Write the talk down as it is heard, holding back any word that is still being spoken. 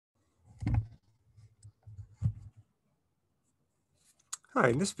Hi,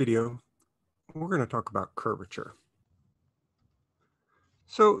 in this video, we're going to talk about curvature.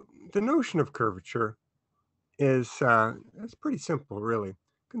 So the notion of curvature is it's pretty simple, really.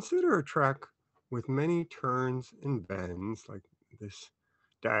 Consider a track with many turns and bends, like this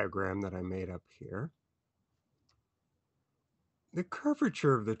diagram that I made up here. The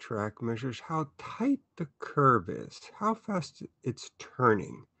curvature of the track measures how tight the curve is, how fast it's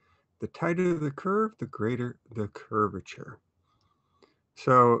turning. The tighter the curve, the greater the curvature.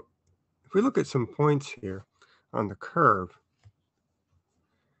 So if we look at some points here on the curve,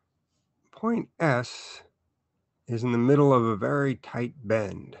 point S is in the middle of a very tight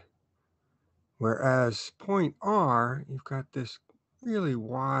bend. Whereas point R, you've got this really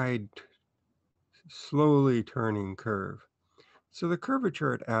wide, slowly turning curve. So the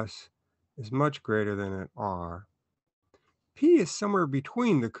curvature at S is much greater than at R. P is somewhere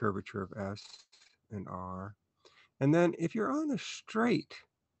between the curvature of S and R. And then if you're on a straight,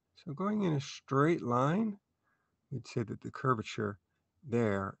 so going in a straight line, we'd say that the curvature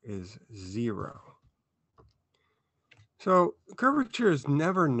there is 0. So curvature is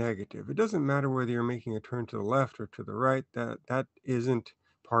never negative. It doesn't matter whether you're making a turn to the left or to the right. That isn't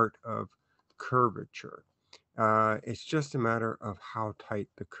part of curvature. It's just a matter of how tight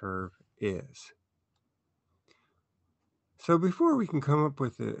the curve is. So before we can come up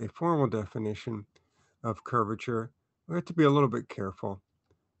with a formal definition of curvature, we have to be a little bit careful.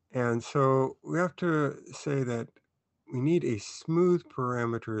 And so we have to say that we need a smooth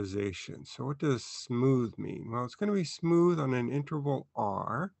parameterization. So what does smooth mean? Well, it's going to be smooth on an interval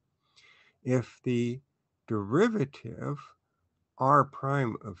r if the derivative r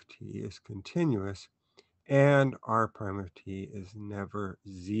prime of t is continuous and r prime of t is never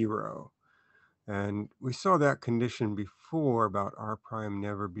 0. And we saw that condition before about r prime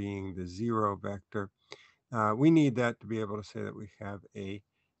never being the 0 vector. We need that to be able to say that we have a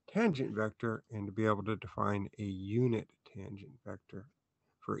tangent vector and to be able to define a unit tangent vector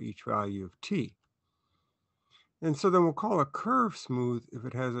for each value of t. And so then we'll call a curve smooth if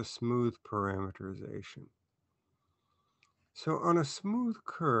it has a smooth parameterization. So on a smooth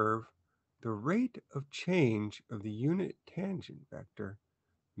curve, the rate of change of the unit tangent vector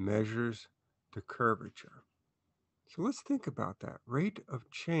measures the curvature. So let's think about that, rate of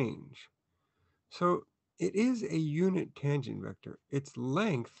change. So it is a unit tangent vector. Its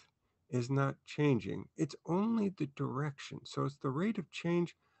length is not changing. It's only the direction. So it's the rate of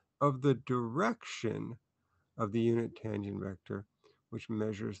change of the direction of the unit tangent vector, which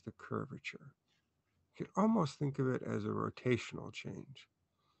measures the curvature. You could almost think of it as a rotational change.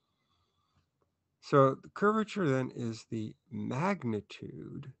 So the curvature then is the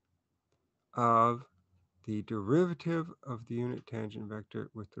magnitude of the derivative of the unit tangent vector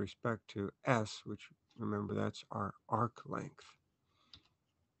with respect to s, which remember that's our arc length.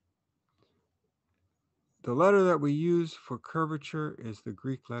 The letter that we use for curvature is the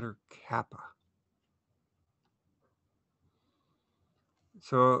Greek letter kappa.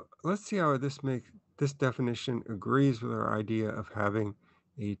 So let's see how this definition agrees with our idea of having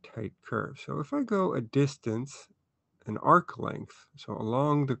a tight curve. So if I go a distance, an arc length, so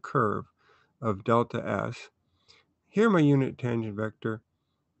along the curve of delta s, here my unit tangent vector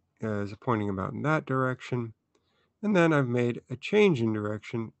is pointing about in that direction, and then I've made a change in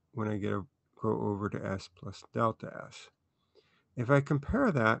direction when I go over to s plus delta s. If I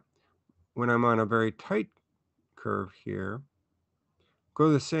compare that when I'm on a very tight curve here,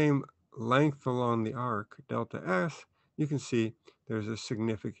 go the same length along the arc, delta s, you can see there's a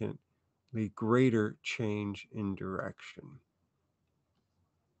significantly greater change in direction.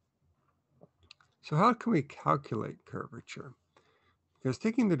 So how can we calculate curvature? Because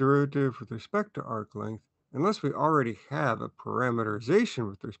taking the derivative with respect to arc length, unless we already have a parameterization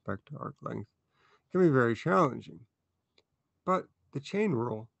with respect to arc length, can be very challenging. But the chain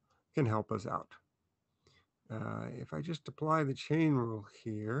rule can help us out. If I just apply the chain rule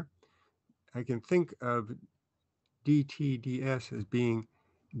here, I can think of dt ds as being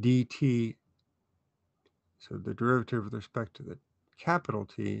dt, so the derivative with respect to the capital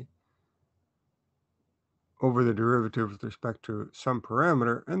T, over the derivative with respect to some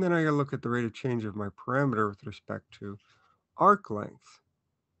parameter, and then I gotta look at the rate of change of my parameter with respect to arc length.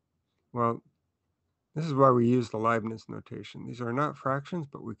 Well, this is why we use the Leibniz notation. These are not fractions,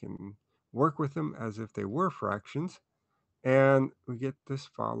 but we can work with them as if they were fractions, and we get this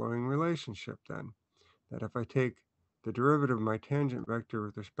following relationship then, that if I take the derivative of my tangent vector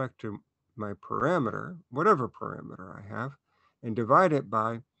with respect to my parameter, whatever parameter I have, and divide it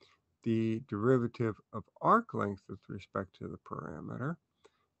by the derivative of arc length with respect to the parameter,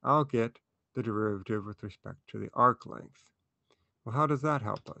 I'll get the derivative with respect to the arc length. Well, how does that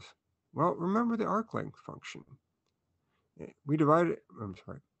help us? Well, remember the arc length function. We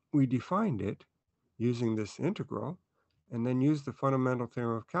defined it using this integral and then used the fundamental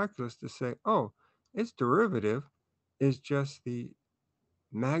theorem of calculus to say, oh, its derivative is just the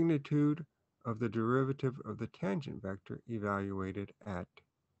magnitude of the derivative of the tangent vector evaluated at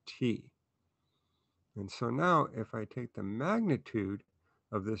t. And so now if I take the magnitude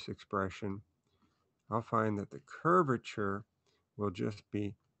of this expression, I'll find that the curvature will just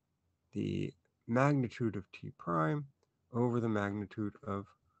be the magnitude of t prime over the magnitude of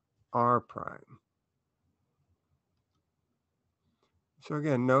r prime. So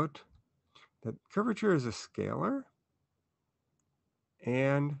again, note that curvature is a scalar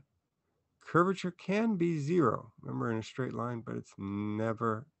and curvature can be zero. Remember, in a straight line, but it's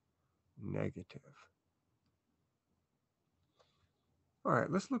never negative. All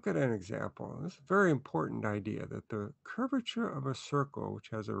right, let's look at an example. This is a very important idea that the curvature of a circle, which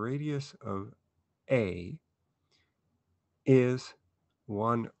has a radius of a, is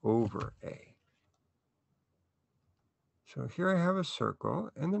 1 over a. So here I have a circle,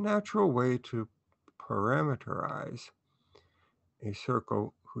 and the natural way to parameterize a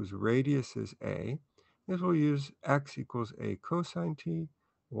circle whose radius is a is we'll use x equals a cosine t,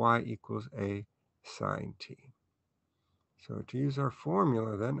 y equals a sine t. So to use our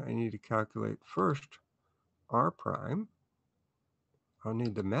formula then, I need to calculate first r prime. I'll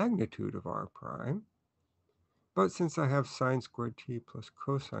need the magnitude of r prime. But since I have sine squared t plus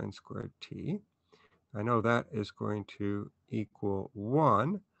cosine squared t, I know that is going to equal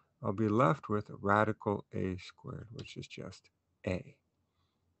 1. I'll be left with radical a squared, which is just a.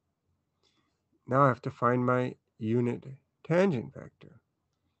 Now I have to find my unit tangent vector.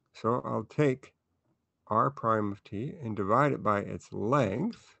 So I'll take r prime of t and divide it by its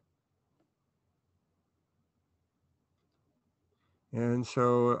length. And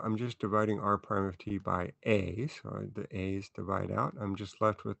so I'm just dividing r prime of t by a. So the a's divide out. I'm just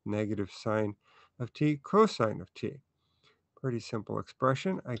left with negative sine of t cosine of t. Pretty simple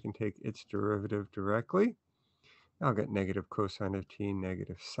expression. I can take its derivative directly. I'll get negative cosine of t,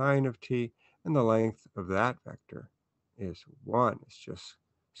 negative sine of t, and the length of that vector is 1. It's just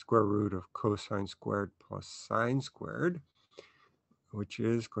square root of cosine squared plus sine squared, which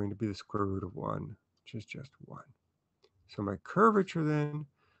is going to be the square root of 1, which is just 1. So my curvature then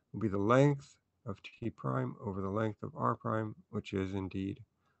will be the length of t prime over the length of r prime, which is indeed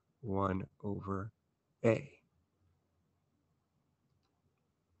 1 over a.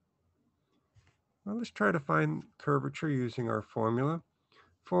 Well, let's try to find curvature using our formula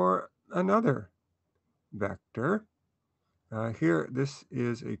for another vector. Here, this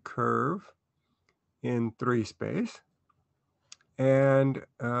is a curve in 3 space, and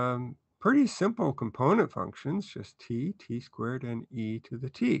pretty simple component functions, just t squared, and e to the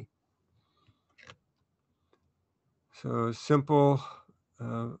t. So simple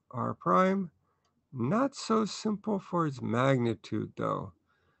r prime, not so simple for its magnitude though.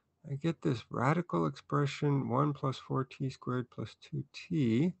 I get this radical expression 1 plus 4t squared plus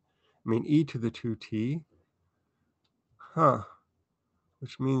 2t, e to the 2t,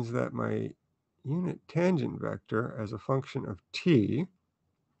 which means that my unit tangent vector as a function of t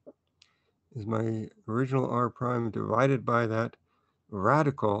is my original r prime divided by that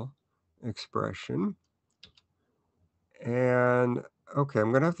radical expression. And okay,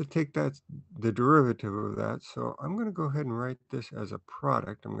 I'm going to have to take the derivative of that. So I'm going to go ahead and write this as a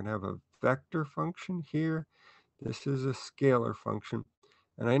product. I'm going to have a vector function here. This is a scalar function.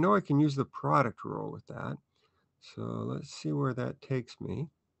 And I know I can use the product rule with that. So let's see where that takes me.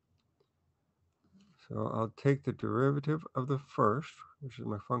 So I'll take the derivative of the first, which is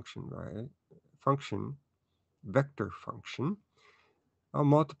my function, right? Vector function. I'll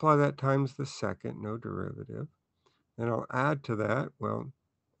multiply that times the second, no derivative. Then I'll add to that, well,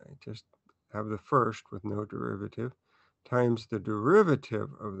 I just have the first with no derivative, times the derivative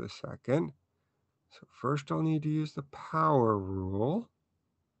of the second. So first I'll need to use the power rule.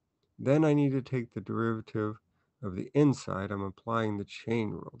 Then I need to take the derivative of the inside. I'm applying the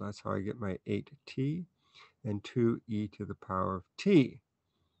chain rule. That's how I get my 8t and 2e to the power of t.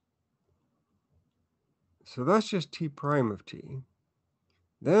 So that's just t prime of t.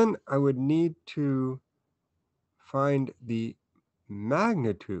 Then I would need to find the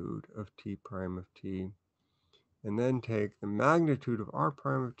magnitude of t prime of t, and then take the magnitude of r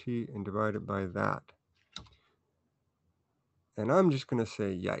prime of t and divide it by that. And I'm just going to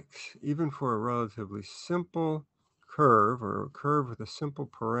say, yikes, even for a relatively simple curve, or a curve with a simple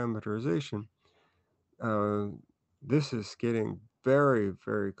parameterization, this is getting very,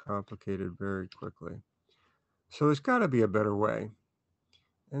 very complicated very quickly. So there's got to be a better way.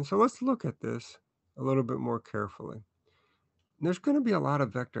 And so let's look at this a little bit more carefully. There's going to be a lot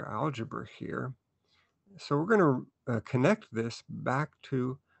of vector algebra here. So we're going to connect this back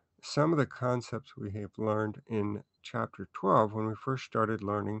to some of the concepts we have learned in chapter 12 when we first started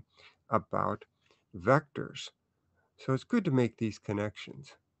learning about vectors. So it's good to make these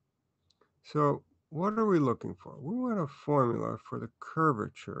connections. So what are we looking for? We want a formula for the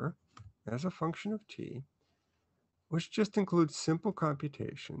curvature as a function of t, which just includes simple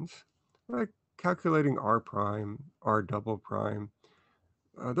computations like calculating r prime, r double prime.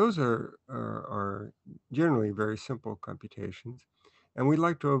 Those are generally very simple computations, and we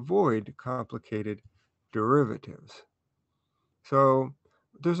like to avoid complicated derivatives. So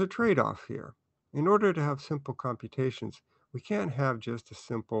there's a trade-off here. In order to have simple computations, we can't have just a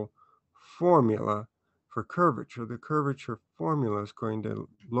simple formula for curvature. The curvature formula is going to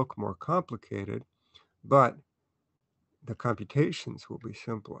look more complicated, but the computations will be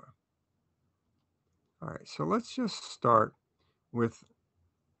simpler. All right, so let's just start with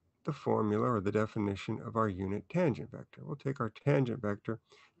the formula or the definition of our unit tangent vector. We'll take our tangent vector,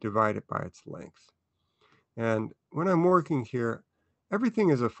 divide it by its length. And when I'm working here, everything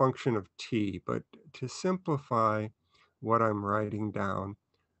is a function of t, but to simplify what I'm writing down,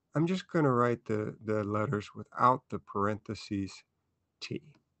 I'm just going to write the letters without the parentheses t.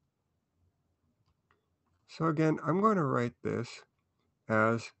 So again, I'm going to write this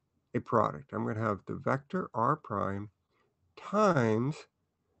as a product. I'm going to have the vector r prime times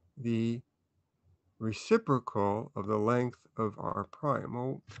the reciprocal of the length of r prime.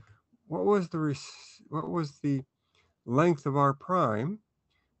 Well, what was the length of r prime?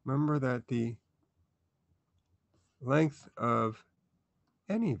 Remember that the length of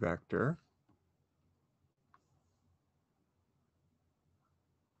any vector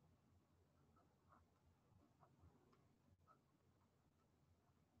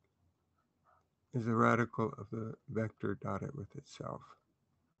is the radical of the vector dotted with itself.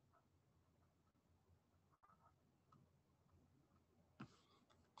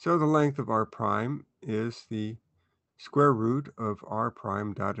 So the length of r prime is the square root of r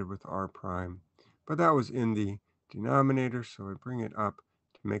prime dotted with r prime. But that was in the denominator, so I bring it up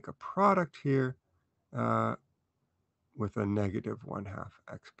to make a product here with a negative 1/2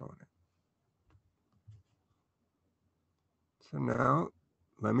 exponent. So now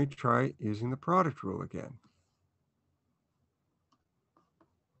let me try using the product rule again.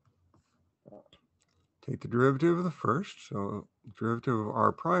 Take the derivative of the first, so the derivative of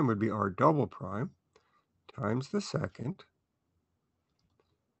r prime would be r double prime times the second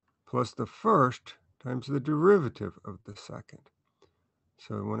plus the first times the derivative of the second.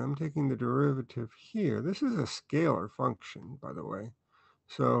 So when I'm taking the derivative here, this is a scalar function, by the way.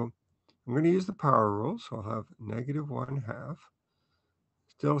 So I'm going to use the power rule, so I'll have negative 1/2.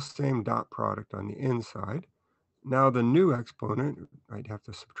 Still same dot product on the inside. Now the new exponent, I'd have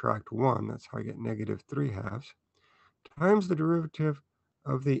to subtract 1. That's how I get negative 3/2 times the derivative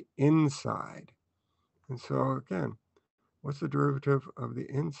of the inside. And so again, what's the derivative of the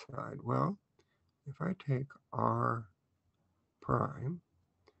inside? Well, if I take r prime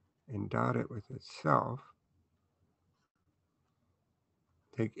and dot it with itself,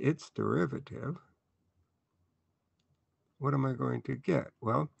 take its derivative, what am I going to get?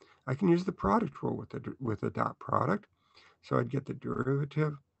 Well, I can use the product rule with the dot product. So I'd get the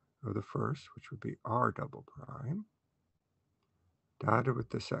derivative of the first, which would be r double prime, dotted with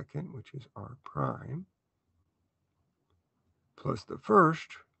the second, which is r prime, plus the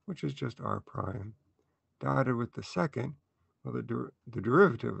first, which is just r prime, dotted with the second, well, the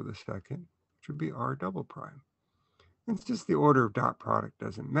derivative of the second, which would be r double prime. And since the order of dot product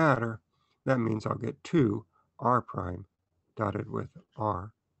doesn't matter, that means I'll get 2 r prime dotted with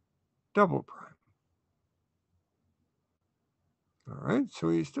r double prime. All right, so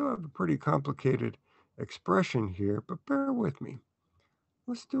we still have a pretty complicated expression here, but bear with me.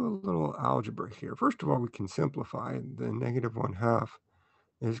 Let's do a little algebra here. First of all, we can simplify. The negative 1/2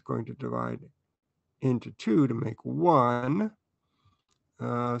 is going to divide into 2 to make 1.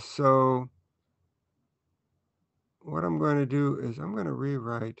 So what I'm going to do is I'm going to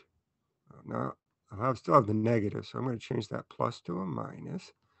rewrite. Now, still have the negative, so I'm going to change that plus to a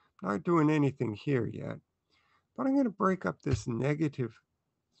minus. Not doing anything here yet, but I'm going to break up this negative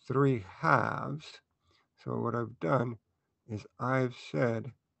 3/2. So what I've done is I've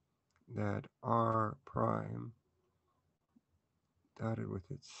said that r prime dotted with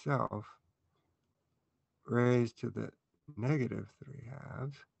itself raised to the negative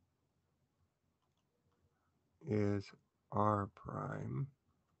 3/2 is r prime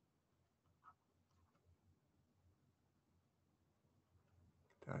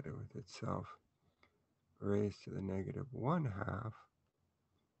dotted with itself raised to the negative 1/2,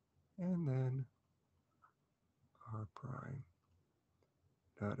 and then r prime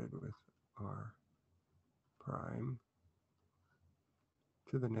dotted with r prime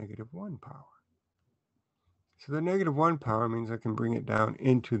to the negative 1 power. So the negative 1 power means I can bring it down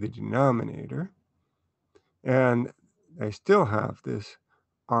into the denominator, and I still have this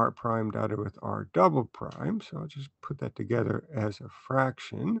r prime dotted with r double prime, so I'll just put that together as a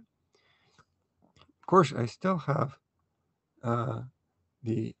fraction. Of course, I still have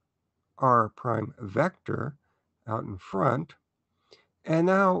the r prime vector out in front. And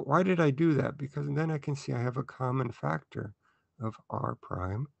now, why did I do that? Because then I can see I have a common factor of r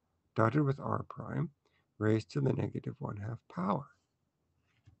prime dotted with r prime raised to the negative 1/2 power.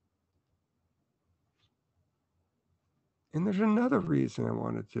 And there's another reason I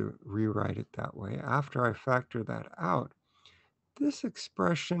wanted to rewrite it that way. After I factor that out, this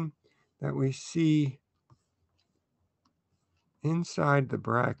expression that we see inside the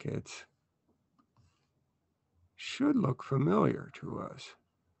brackets should look familiar to us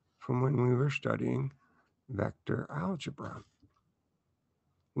from when we were studying vector algebra.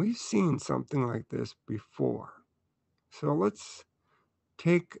 We've seen something like this before. So let's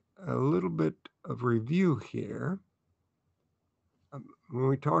take a little bit of review here. When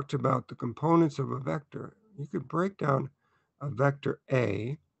we talked about the components of a vector, you could break down a vector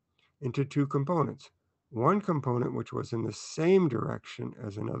A into two components. One component which was in the same direction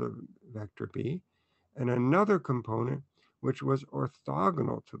as another vector B, and another component which was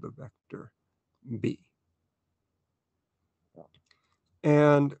orthogonal to the vector B.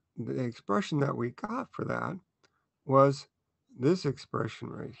 And the expression that we got for that was this expression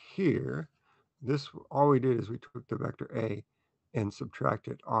right here. This, all we did is we took the vector A and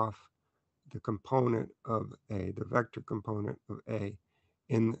subtracted off the component of A, the vector component of A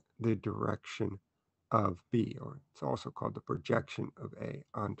in the direction of B, or it's also called the projection of A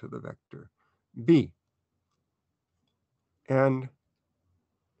onto the vector B. And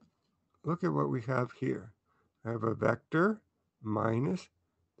look at what we have here. I have a vector minus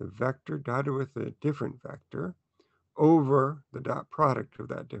the vector dotted with a different vector over the dot product of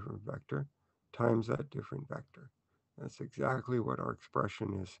that different vector times that different vector. That's exactly what our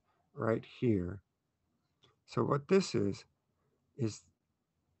expression is right here. So what this is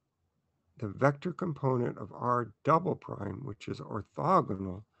the vector component of r double prime, which is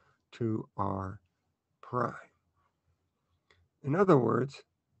orthogonal to r prime. In other words,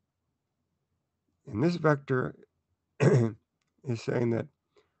 in this vector is saying that,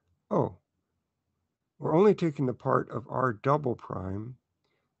 oh, we're only taking the part of r double prime,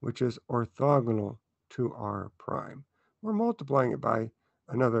 which is orthogonal to r prime. We're multiplying it by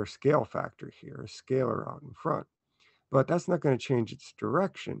another scale factor here, a scalar out in front. But that's not going to change its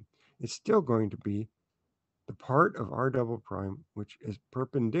direction. It's still going to be the part of r double prime, which is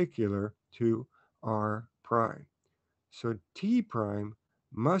perpendicular to r prime. So t prime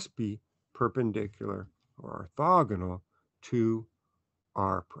must be perpendicular or orthogonal to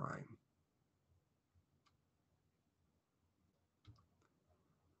r prime.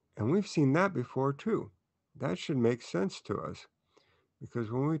 And we've seen that before too. That should make sense to us because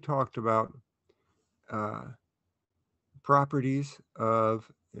when we talked about properties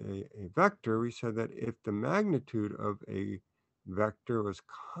of a vector, we said that if the magnitude of a vector was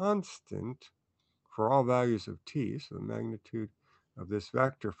constant for all values of t, so the magnitude of this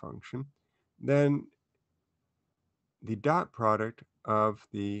vector function, then the dot product of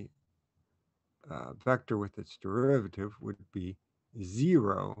the vector with its derivative would be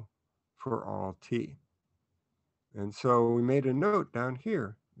 0 for all t. And so we made a note down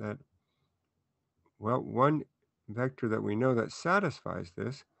here that, well, one vector that we know that satisfies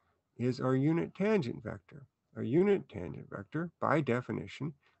this is our unit tangent vector. Our unit tangent vector, by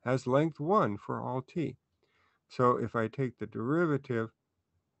definition, has length 1 for all t. So if I take the derivative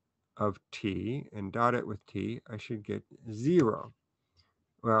of t and dot it with t, I should get 0.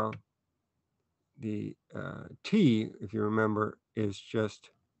 Well, the t, if you remember, is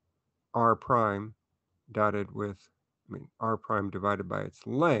just r prime dotted with, r prime divided by its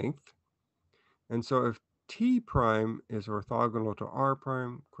length. And so if t prime is orthogonal to r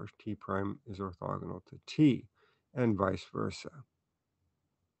prime, of course t prime is orthogonal to t, and vice versa.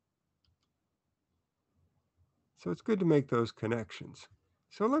 So it's good to make those connections.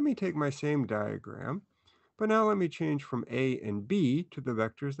 So let me take my same diagram, but now let me change from A and B to the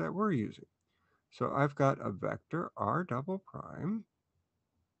vectors that we're using. So I've got a vector r double prime,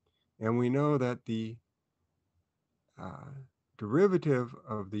 and we know that the derivative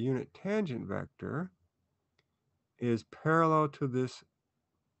of the unit tangent vector is parallel to this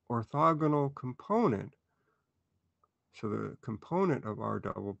orthogonal component, so the component of r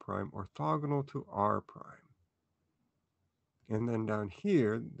double prime orthogonal to r prime. And then down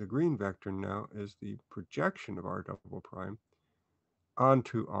here, the green vector now is the projection of r double prime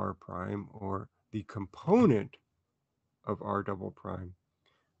onto r prime, or the component of r double prime,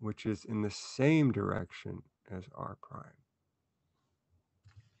 which is in the same direction as r prime.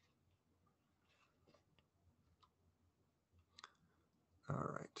 All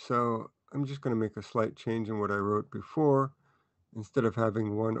right, so I'm just going to make a slight change in what I wrote before. Instead of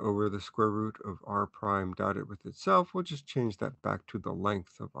having 1 over the square root of r prime dotted with itself, we'll just change that back to the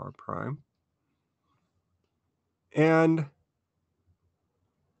length of r prime. And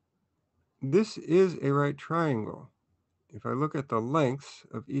this is a right triangle. If I look at the lengths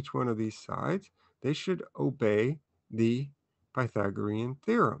of each one of these sides, they should obey the Pythagorean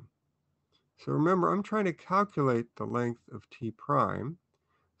theorem. So remember, I'm trying to calculate the length of t prime.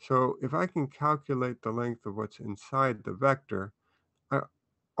 So if I can calculate the length of what's inside the vector, I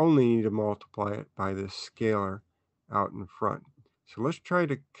only need to multiply it by this scalar out in front. So let's try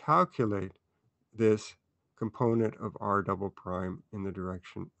to calculate this component of r double prime in the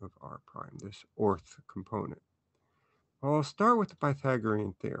direction of r prime, this orth component. Well, I'll start with the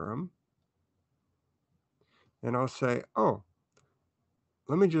Pythagorean theorem, and I'll say, oh,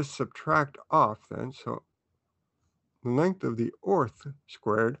 let me just subtract off then. So the length of the orth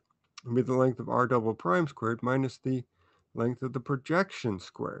squared will be the length of r double prime squared minus the length of the projection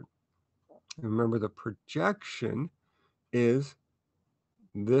squared. And remember, the projection is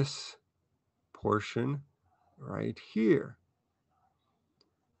this portion right here.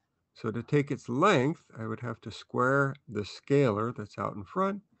 So to take its length, I would have to square the scalar that's out in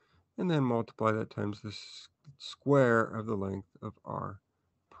front, and then multiply that times the square of the length of r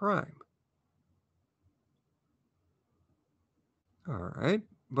prime. All right,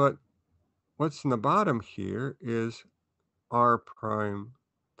 but what's in the bottom here is r prime,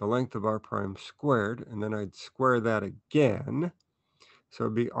 the length of r prime squared, and then I'd square that again. So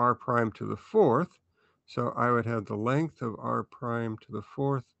it'd be r prime to the fourth. So I would have the length of r prime to the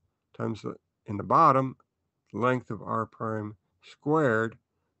fourth times in the bottom, the length of r prime squared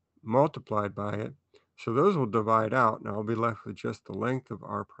multiplied by it. So those will divide out, and I'll be left with just the length of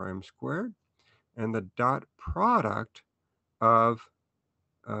r prime squared and the dot product of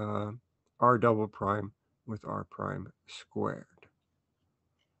r double prime with r prime squared.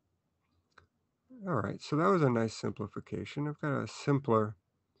 All right, so that was a nice simplification. I've got a simpler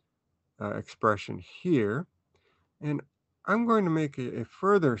expression here, and I'm going to make a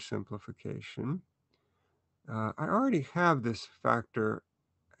further simplification. I already have this factor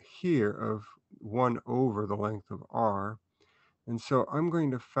here of 1 over the length of r, and so I'm going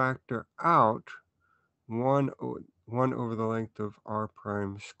to factor out 1 over the length of r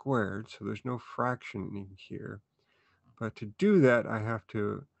prime squared, so there's no fraction in here. But to do that, I have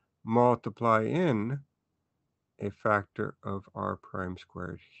to multiply in a factor of r prime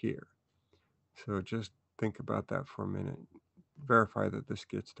squared here. So just think about that for a minute. Verify that this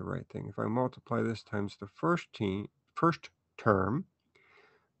gets the right thing. If I multiply this times the first term,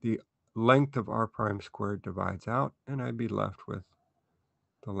 the length of r prime squared divides out, and I'd be left with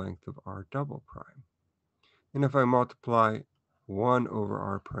the length of r double prime. And if I multiply 1 over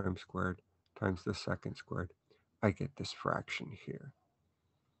r prime squared times the second squared, I get this fraction here.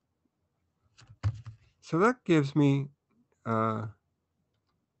 So that gives me an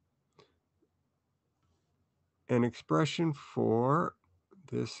expression for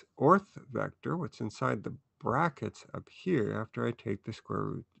this orth vector, what's inside the brackets up here after I take the square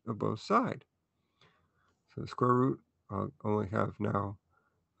root of both sides. So the square root, I'll only have now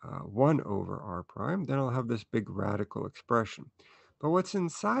 1 over r prime. Then I'll have this big radical expression. But what's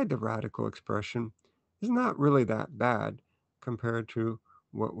inside the radical expression is not really that bad compared to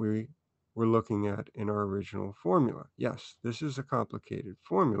what we were looking at in our original formula. Yes, this is a complicated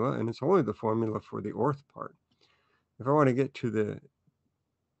formula, and it's only the formula for the orth part. If I want to get to the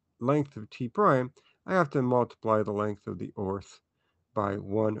length of t prime, I have to multiply the length of the orth by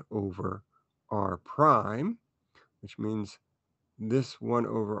 1 over r prime, which means this 1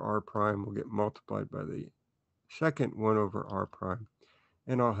 over r prime will get multiplied by the second 1 over r prime,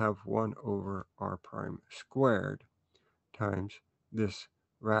 and I'll have 1 over r prime squared times this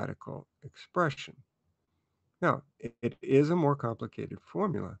radical expression. Now, it is a more complicated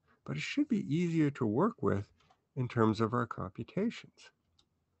formula, but it should be easier to work with in terms of our computations.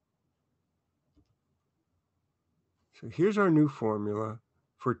 So here's our new formula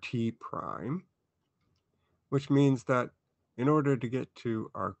for t prime, which means that in order to get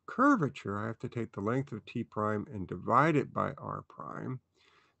to our curvature, I have to take the length of t prime and divide it by r prime,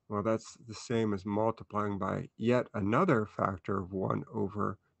 Well, that's the same as multiplying by yet another factor of 1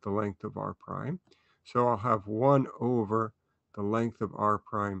 over the length of r prime. So I'll have 1 over the length of r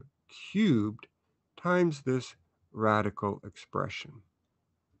prime cubed times this radical expression.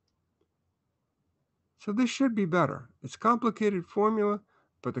 So this should be better. It's a complicated formula,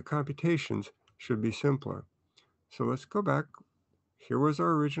 but the computations should be simpler. So let's go back. Here was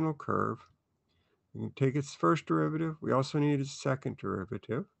our original curve. We can take its first derivative. We also need its second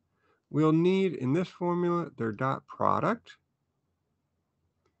derivative. We'll need, in this formula, their dot product,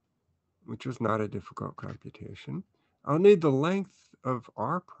 which is not a difficult computation. I'll need the length of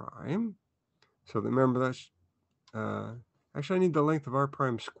r prime. So remember that's, actually I need the length of r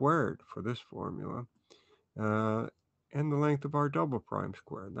prime squared for this formula. And the length of r double prime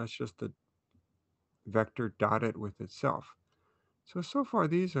squared. That's just the vector dotted with itself. So far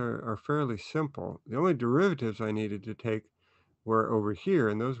these are fairly simple. The only derivatives I needed to take were over here,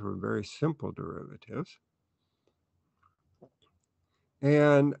 and those were very simple derivatives.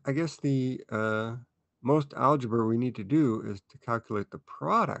 And I guess the most algebra we need to do is to calculate the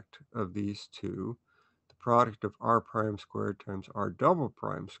product of these two, the product of r prime squared times r double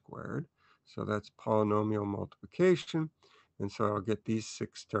prime squared. So that's polynomial multiplication. And so I'll get these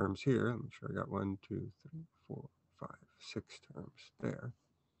 6 terms here. Let me sure I got 1, 2, 3, 4, 5, 6 terms there.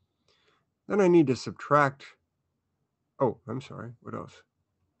 Then I need to subtract, oh, I'm sorry, what else?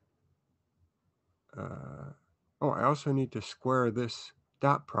 I also need to square this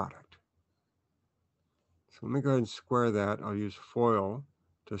dot product. So let me go ahead and square that. I'll use FOIL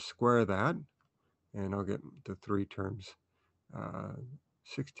to square that, and I'll get the 3 terms,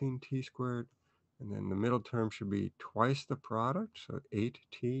 16t squared, and then the middle term should be twice the product, so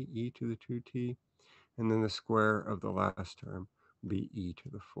 8t e to the 2t, and then the square of the last term will be e to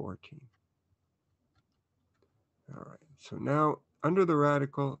the 4t. All right, so now under the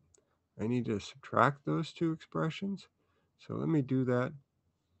radical, I need to subtract those 2 expressions. So let me do that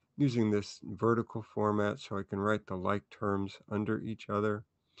using this vertical format so I can write the like terms under each other.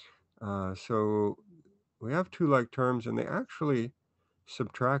 So we have 2 like terms, and they actually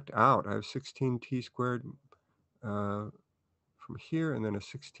subtract out. I have 16t squared from here, and then a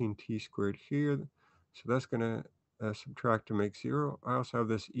 16t squared here. So that's going to subtract to make 0. I also have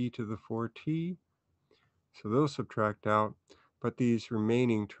this e to the 4t. So those subtract out. But these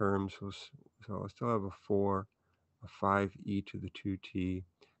remaining terms, so I still have a 4, a 5e to the 2t,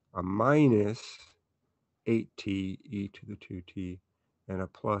 a minus 8t e to the 2t, and a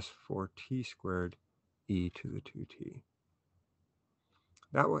plus 4t squared e to the 2t.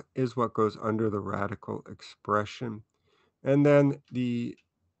 That is what goes under the radical expression. And then the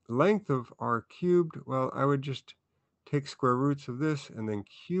length of r cubed, well, I would just take square roots of this and then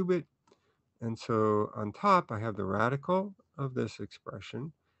cube it. And so on top, I have the radical of this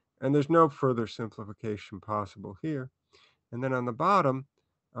expression, and there's no further simplification possible here. And then on the bottom,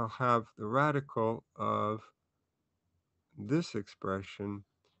 I'll have the radical of this expression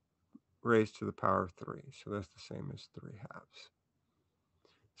raised to the power of 3. So that's the same as 3 halves.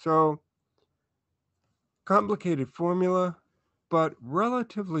 So complicated formula, but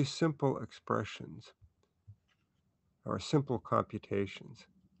relatively simple expressions or simple computations.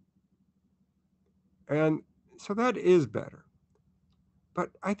 And so that is better.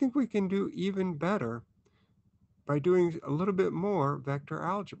 But I think we can do even better by doing a little bit more vector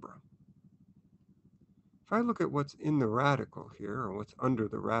algebra. If I look at what's in the radical here, or what's under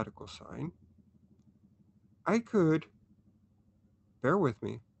the radical sign, I could, bear with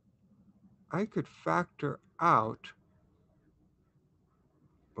me, I could factor out,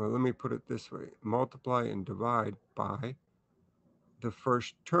 well, let me put it this way, multiply and divide by the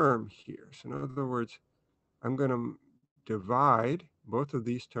first term here. So in other words, I'm going to divide both of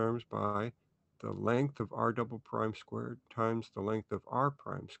these terms by the length of r double prime squared times the length of r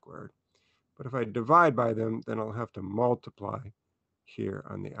prime squared. But if I divide by them, then I'll have to multiply here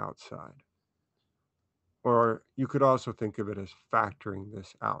on the outside. Or you could also think of it as factoring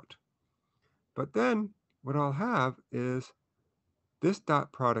this out. But then what I'll have is this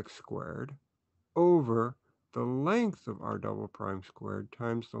dot product squared over the length of r double prime squared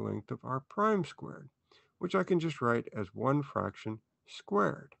times the length of r prime squared, which I can just write as 1 fraction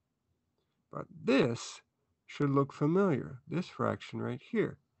squared. But this should look familiar, this fraction right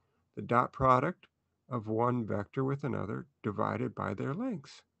here, the dot product of one vector with another divided by their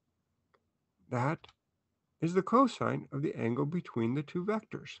lengths. That is the cosine of the angle between the 2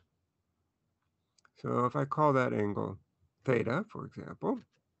 vectors. So if I call that angle theta, for example,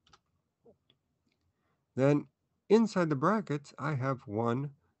 then inside the brackets, I have 1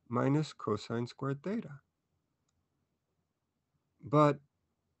 minus cosine squared theta. But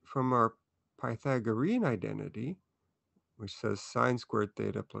from our Pythagorean identity, which says sine squared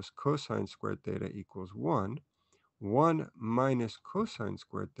theta plus cosine squared theta equals 1, 1 minus cosine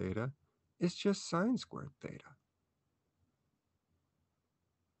squared theta is just sine squared theta.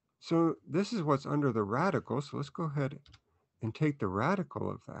 So this is what's under the radical. So let's go ahead and take the radical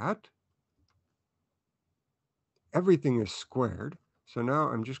of that. Everything is squared. So now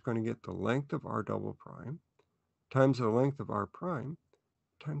I'm just going to get the length of r double prime times the length of r prime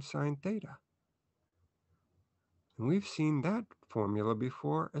times sine theta. And we've seen that formula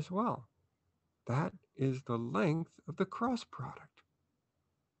before as well. That is the length of the cross product.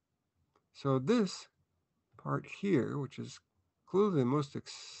 So this part here, which is clearly the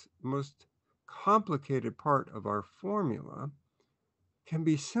most complicated part of our formula, can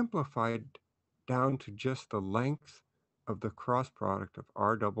be simplified down to just the length of the cross product of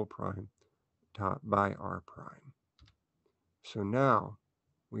r double prime by r prime. So now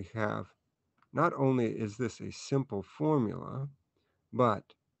we have, not only is this a simple formula, but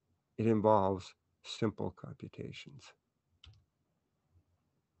it involves simple computations.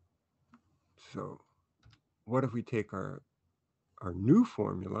 So what if we take our new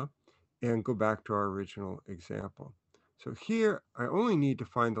formula and go back to our original example? So here, I only need to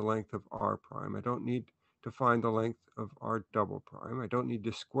find the length of r prime. I don't need to find the length of r double prime. I don't need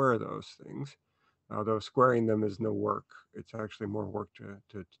to square those things, although squaring them is no work. It's actually more work to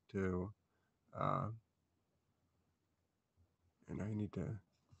and I need to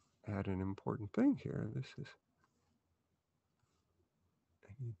add an important thing here. This is,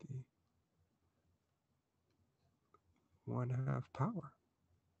 I need the 1/2 power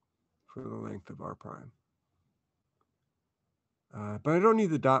for the length of r prime. But I don't need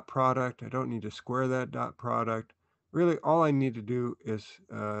the dot product. I don't need to square that dot product. Really, all I need to do is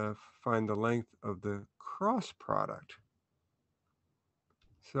find the length of the cross product.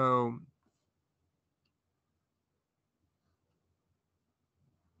 So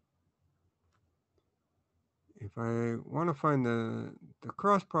if I want to find the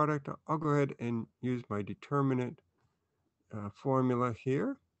cross product, I'll go ahead and use my determinant formula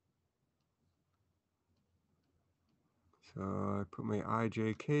here. So I put my I,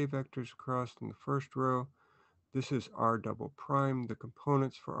 J, K vectors across in the first row. This is r double prime, the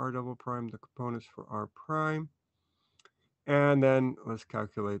components for r double prime, the components for r prime. And then let's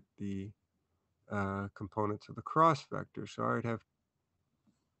calculate the components of the cross vector. So I'd have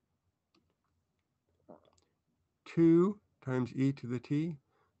 2 times e to the t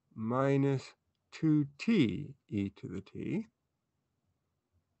minus 2t e to the t.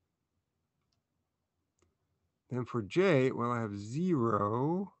 Then for j, well, I have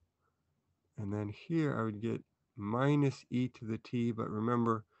 0. And then here I would get minus e to the t. But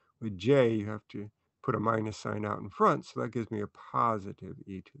remember, with j, you have to put a minus sign out in front. So that gives me a positive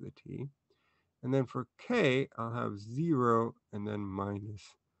e to the t. And then for k, I'll have 0 and then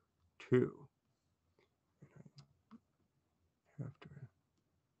minus 2. I have to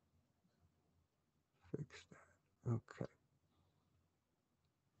fix that. Okay.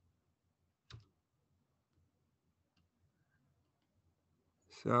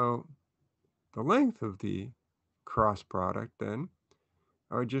 So the length of the cross product, then,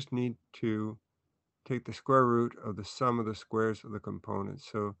 I would just need to take the square root of the sum of the squares of the components.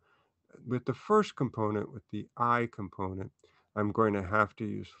 So with the first component, with the I component, I'm going to have to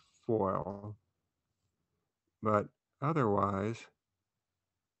use FOIL. But otherwise,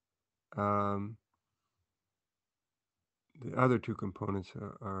 um, the other two components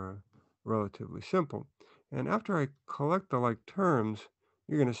are relatively simple. And after I collect the like terms,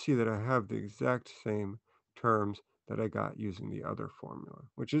 you're going to see that I have the exact same terms that I got using the other formula,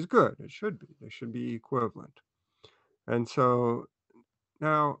 which is good. It should be. They should be equivalent. And so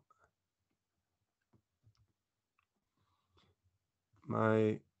now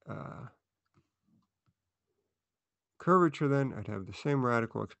my curvature, then I'd have the same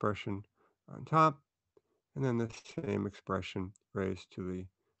radical expression on top, and then the same expression raised to the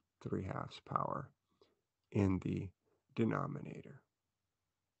 3/2 power in the denominator.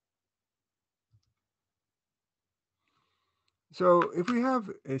 So if we have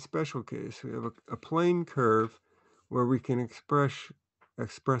a special case, we have a plane curve where we can express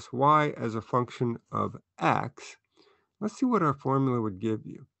y as a function of x. Let's see what our formula would give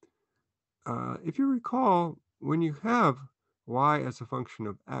you. If you recall, when you have y as a function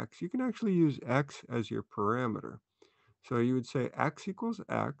of x, you can actually use x as your parameter. So you would say x equals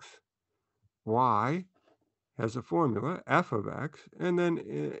x, y has a formula, f of x, and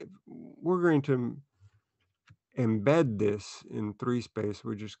then we're going to embed this in 3 space.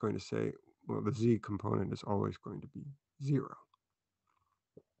 We're just going to say, well, the z component is always going to be 0.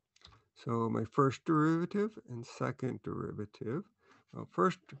 So my first derivative and second derivative. Well,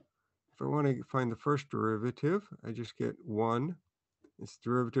 first, if I want to find the first derivative, I just get 1. It's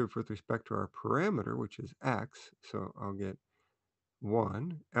derivative with respect to our parameter, which is x. So I'll get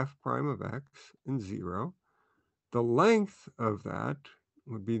 1 f prime of x and 0. The length of that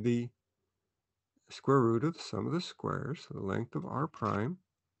would be the square root of the sum of the squares, so the length of r prime.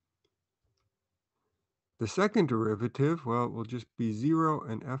 The second derivative, well, will just be 0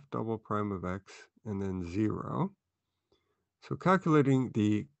 and f double prime of x and then 0. So calculating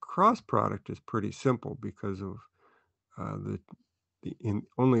the cross product is pretty simple because of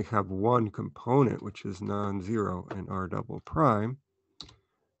only have one component, which is non-zero in r double prime.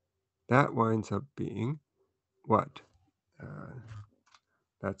 That winds up being what? Uh,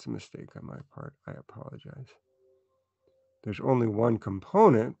 that's a mistake on my part. I apologize. There's only one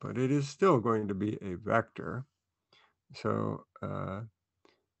component, but it is still going to be a vector. So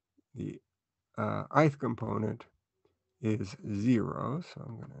the ith component is 0. So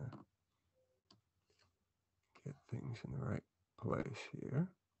I'm going to get things in the right place here.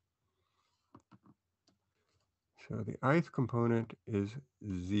 So the ith component is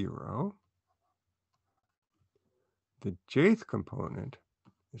 0. The jth component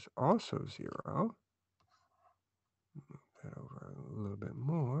is also 0. Move that over a little bit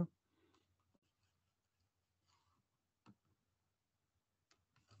more.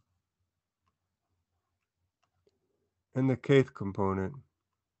 And the kth component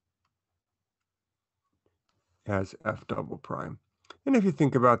has f double prime. And if you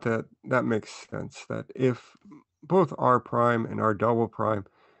think about that, that makes sense that if both r prime and r double prime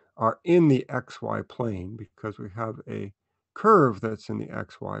are in the xy plane, because we have a curve that's in the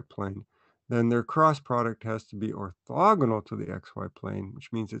xy plane, then their cross product has to be orthogonal to the xy plane,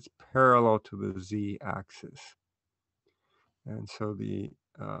 which means it's parallel to the z-axis. And so the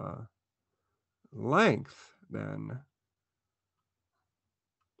length then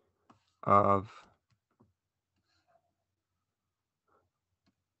of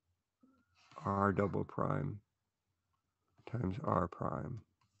r double prime times r prime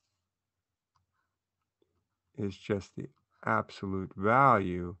is just the absolute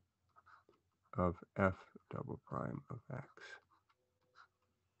value of f double prime of x.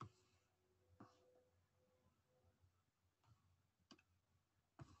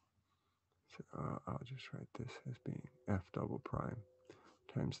 So I'll just write this as being f double prime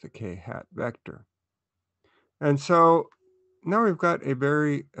times the k hat vector. And so now we've got a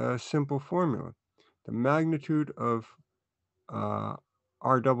very simple formula. The magnitude of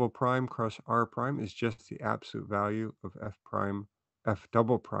r double prime cross r prime is just the absolute value of f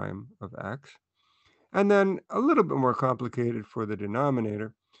double prime of x. And then a little bit more complicated for the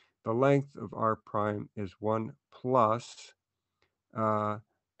denominator, the length of r prime is 1 plus uh,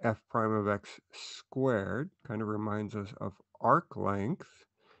 f prime of x squared. Kind of reminds us of arc length,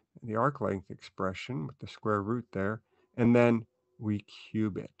 the arc length expression with the square root there. And then we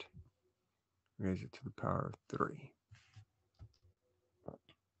cube it, raise it to the power of 3.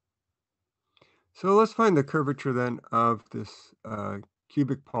 So let's find the curvature then of this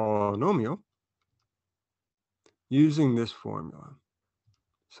cubic polynomial using this formula.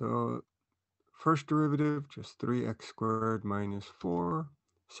 So first derivative, just 3x squared minus 4.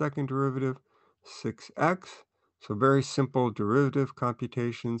 Second derivative, 6x. So very simple derivative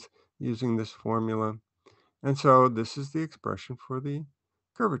computations using this formula. And so this is the expression for the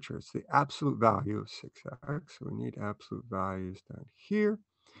curvature. It's the absolute value of 6x. So we need absolute values down here.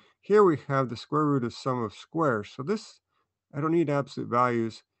 Here we have the square root of sum of squares. So this, I don't need absolute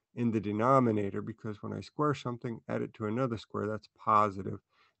values in the denominator because when I square something, add it to another square, that's positive.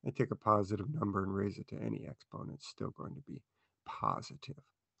 I take a positive number and raise it to any exponent, it's still going to be positive.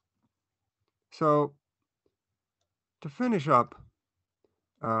 So to finish up,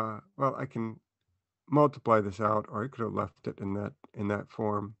 well, I can multiply this out, or I could have left it in that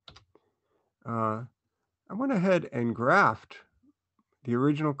form. I went ahead and graphed the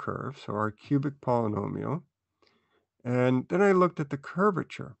original curve, so our cubic polynomial, and then I looked at the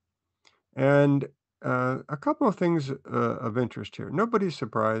curvature. And a couple of things of interest here. Nobody's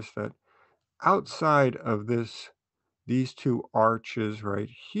surprised that outside of these two arches right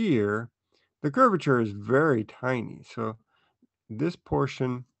here, the curvature is very tiny. So this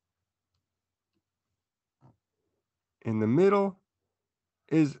portion in the middle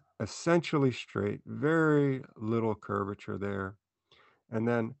is essentially straight, very little curvature there. And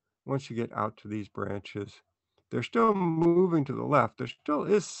then once you get out to these branches, they're still moving to the left. There still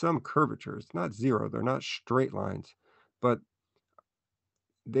is some curvature. It's not zero. They're not straight lines, but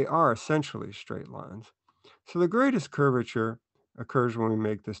they are essentially straight lines. So the greatest curvature occurs when we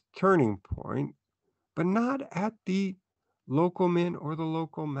make this turning point, but not at the local min or the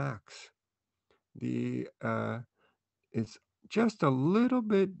local max. The It's just a little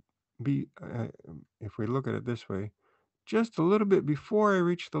bit if we look at it this way, just a little bit before I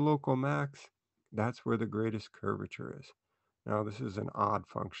reach the local max, that's where the greatest curvature is. Now, this is an odd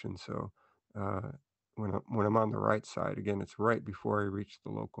function, so uh, when I'm on the right side, again, it's right before I reach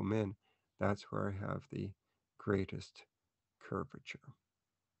the local min. That's where I have the greatest curvature.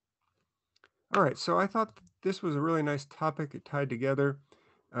 All right, so I thought this was a really nice topic. It tied together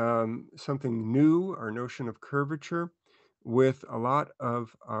something new, our notion of curvature, with a lot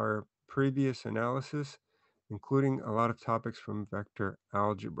of our previous analysis, including a lot of topics from vector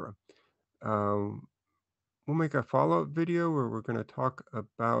algebra. Um, we'll make a follow-up video where we're going to talk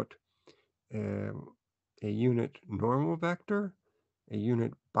about uh, a unit normal vector, a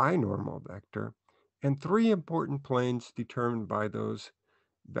unit binormal vector, and three important planes determined by those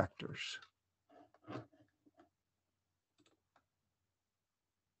vectors.